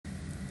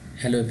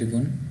Hello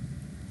everyone.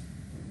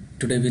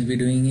 Today we'll be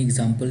doing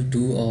example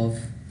 2 of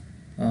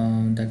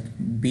that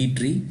B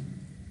tree.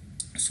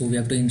 So we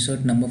have to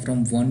insert number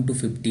from 1 to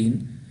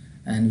 15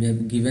 and we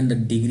have given the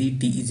degree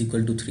t is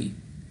equal to 3.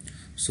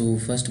 So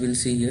first we'll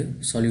see here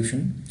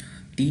solution.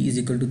 T is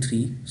equal to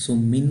 3. So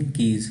min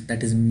keys,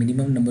 that is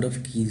minimum number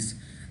of keys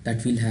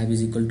that we'll have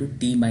is equal to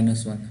t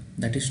minus 1,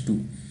 that is 2,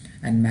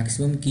 and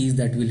maximum keys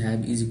that we'll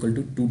have is equal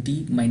to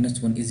 2t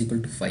minus 1 is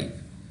equal to 5.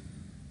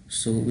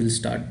 So we'll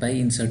start by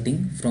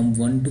inserting from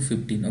 1 to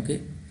 15.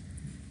 Okay,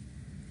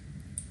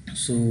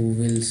 so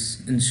we'll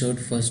insert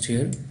first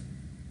here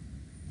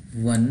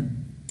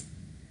 1.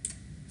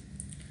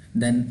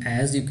 Then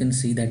as you can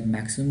see that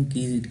maximum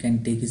keys it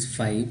can take is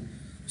 5,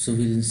 so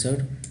we'll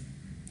insert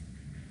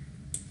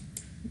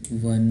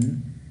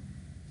 1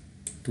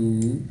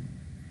 2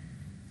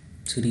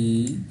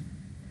 3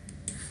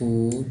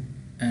 4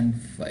 and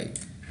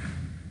 5.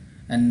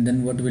 And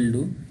then what we'll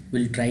do,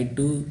 we'll try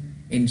to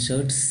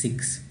insert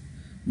 6,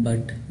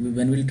 but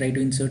when we'll try to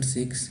insert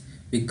 6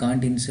 we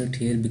can't insert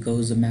here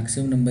because the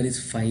maximum number is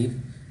 5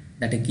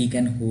 that a key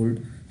can hold.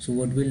 So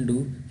what we'll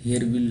do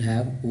here, we'll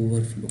have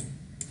overflow.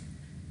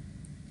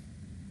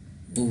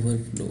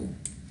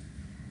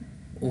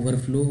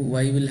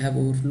 Why we'll have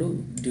overflow?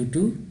 Due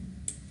to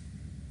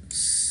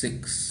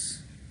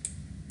 6.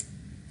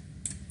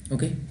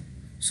 Okay,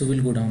 so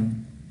we'll go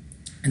down,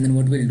 and then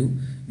what we'll do,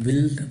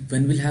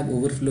 when we'll have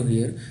overflow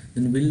here,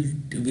 then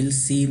we'll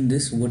see in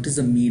this what is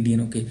the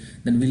median. Okay,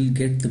 then we'll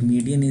get the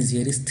median is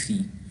here is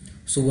 3.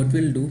 So what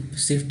we'll do,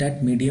 shift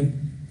that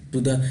median to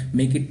the,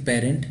 make it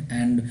parent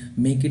and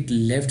make it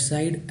left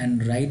side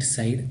and right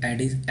side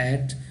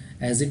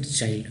as its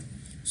child.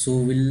 So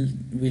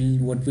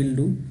what we'll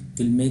do,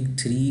 we'll make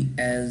 3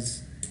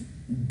 as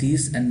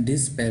this and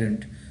this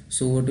parent.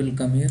 So what will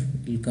come here,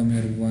 it will come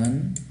here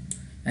 1,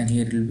 and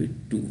here it will be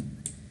 2,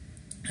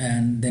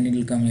 and then it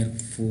will come here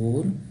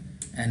 4,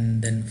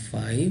 and then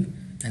 5,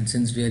 and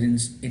since we are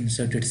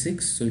inserted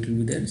 6, so it will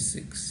be there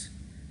 6.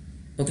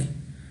 Okay,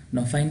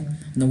 now fine.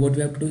 Now what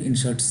we have to do,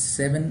 insert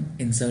 7,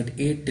 insert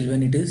 8 till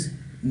when it is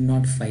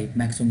not 5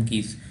 maximum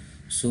keys.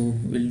 So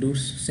we'll do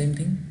same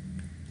thing.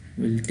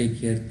 We'll take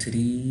here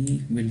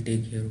 3, we'll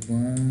take here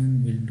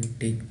 1, we'll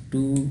take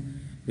 2,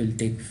 we'll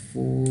take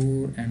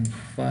 4 and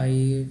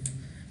 5,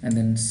 and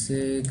then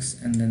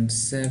 6, and then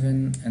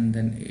 7, and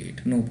then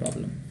 8, no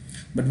problem.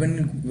 But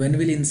when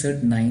we'll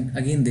insert 9,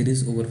 again there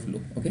is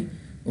overflow. Okay,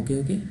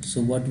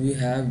 so what we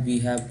have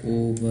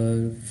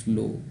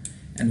overflow,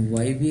 and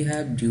why we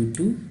have, due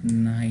to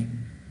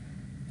 9.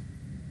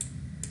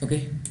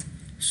 Okay,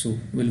 so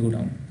we'll go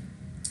down.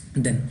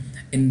 Then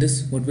in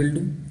this what we'll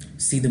do,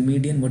 see the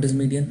median. What is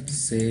median?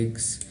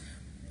 6.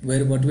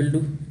 Where what we'll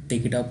do,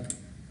 take it up.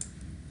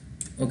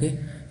 Okay,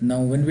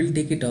 now when we'll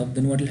take it up,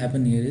 then what will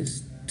happen here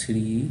is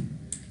 3,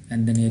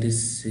 and then here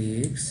is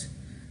 6,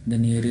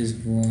 then here is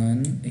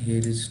 1,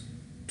 here is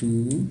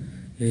 2,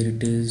 here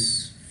it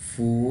is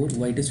 4.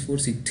 Why it is 4?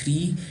 See,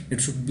 3, it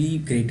should be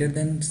greater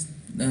than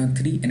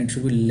 3 and it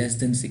should be less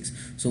than 6.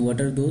 So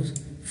what are those?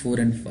 4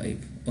 and 5.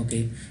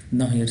 Okay,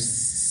 now here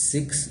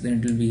 6, then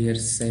it will be here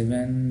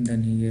 7,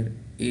 then here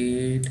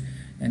 8,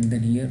 and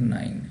then here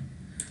 9.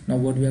 Now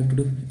what we have to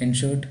do,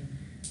 insert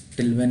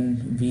till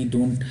when we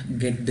don't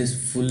get this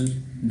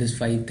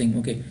 5 thing.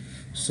 Okay,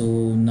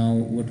 so now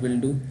what we'll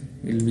do,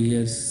 will be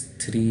here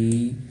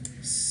 3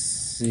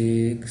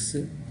 6,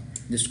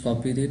 just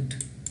copy it,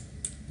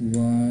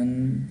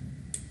 1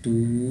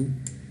 2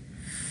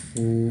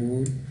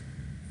 4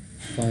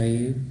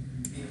 5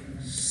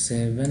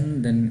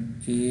 7,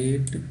 then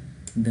 8,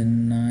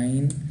 then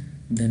 9,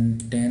 then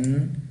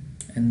 10,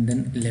 and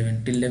then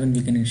 11. Till 11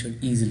 we can insert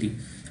easily.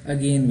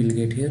 Again we'll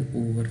get here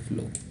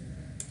overflow.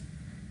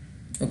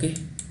 Okay,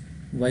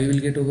 why we'll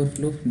get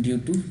overflow? Due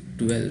to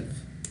 12.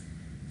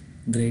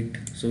 Great,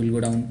 so we'll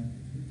go down.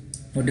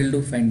 What we'll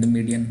do, find the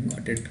median.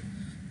 Got it.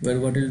 Where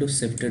what we'll do,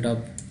 shift it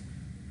up.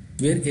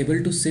 We are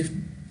able to shift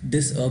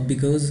this up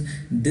because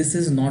this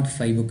is not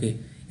 5. Okay,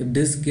 if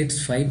this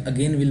gets 5,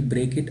 again we'll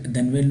break it,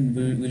 then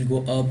we'll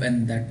go up,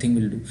 and that thing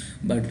will do,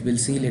 but we'll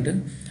see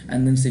later.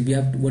 And then see,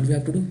 what we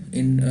have to do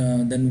in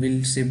then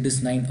we'll shift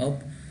this 9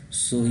 up.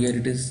 So here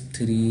it is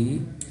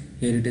 3,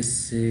 here it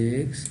is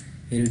 6,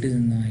 here it is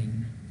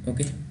 9.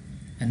 Okay,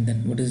 and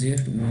then what is here,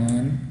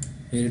 1,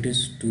 here it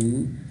is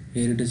 2,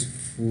 here it is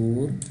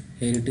 4,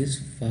 here it is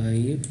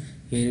 5,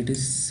 here it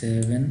is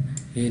 7,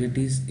 here it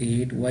is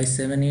 8. Why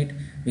 7 8?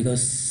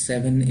 Because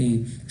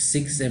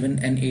 6 7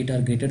 and 8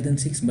 are greater than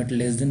 6 but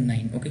less than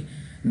 9. Okay,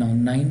 now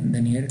 9,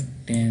 then here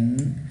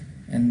 10,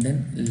 and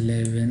then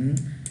 11,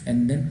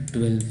 and then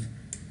 12.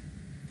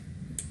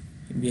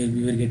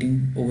 We were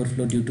getting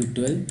overflow due to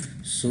 12,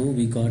 so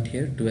we got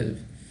here 12.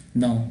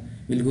 Now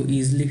we'll go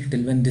easily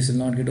till when this will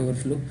not get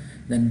overflow.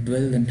 Then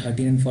 12, then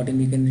 13 and 14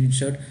 we can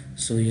insert.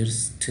 So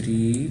here's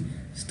 3,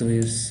 so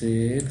here's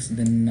 6,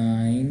 then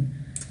 9,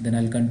 then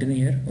I'll continue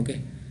here.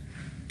 Okay,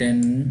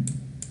 10,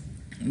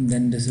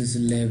 then this is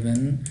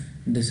 11,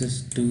 this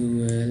is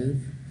 12,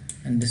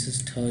 and this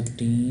is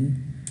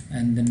 13,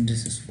 and then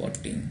this is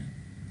 14.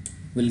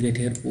 We'll get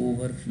here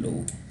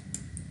overflow.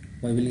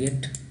 Why will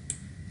get?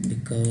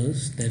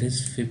 Because there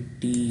is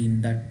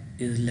 15 that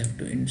is left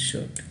to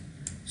insert.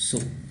 So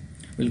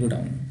we'll go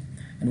down,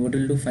 and what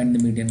we'll do, find the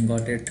median.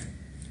 Got it,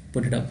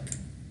 put it up,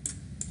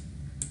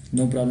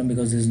 no problem,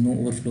 because there's no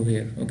overflow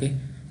here. Okay,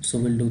 so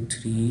we'll do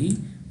 3,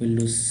 we'll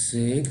do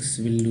 6,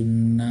 we'll do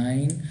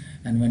 9,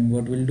 and when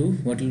what we'll do,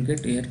 what we'll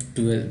get here,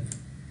 12.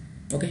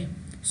 Okay,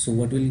 so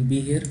what will be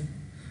here,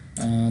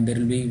 there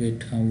will be,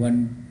 wait,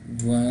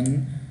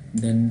 1,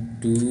 then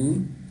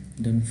 2,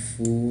 then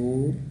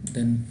 4,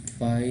 then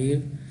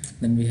 5,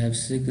 then we have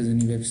 6, then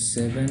we have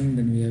 7,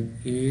 then we have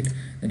 8,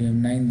 then we have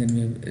 9, then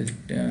we have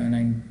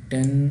 9,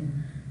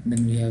 10,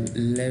 then we have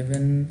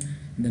 11,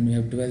 then we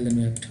have 12, then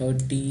we have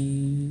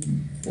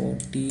 13,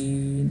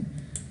 14,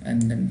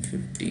 and then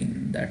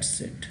 15.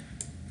 That's it,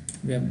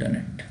 we have done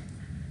it.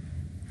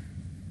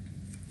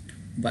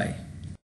 Bye.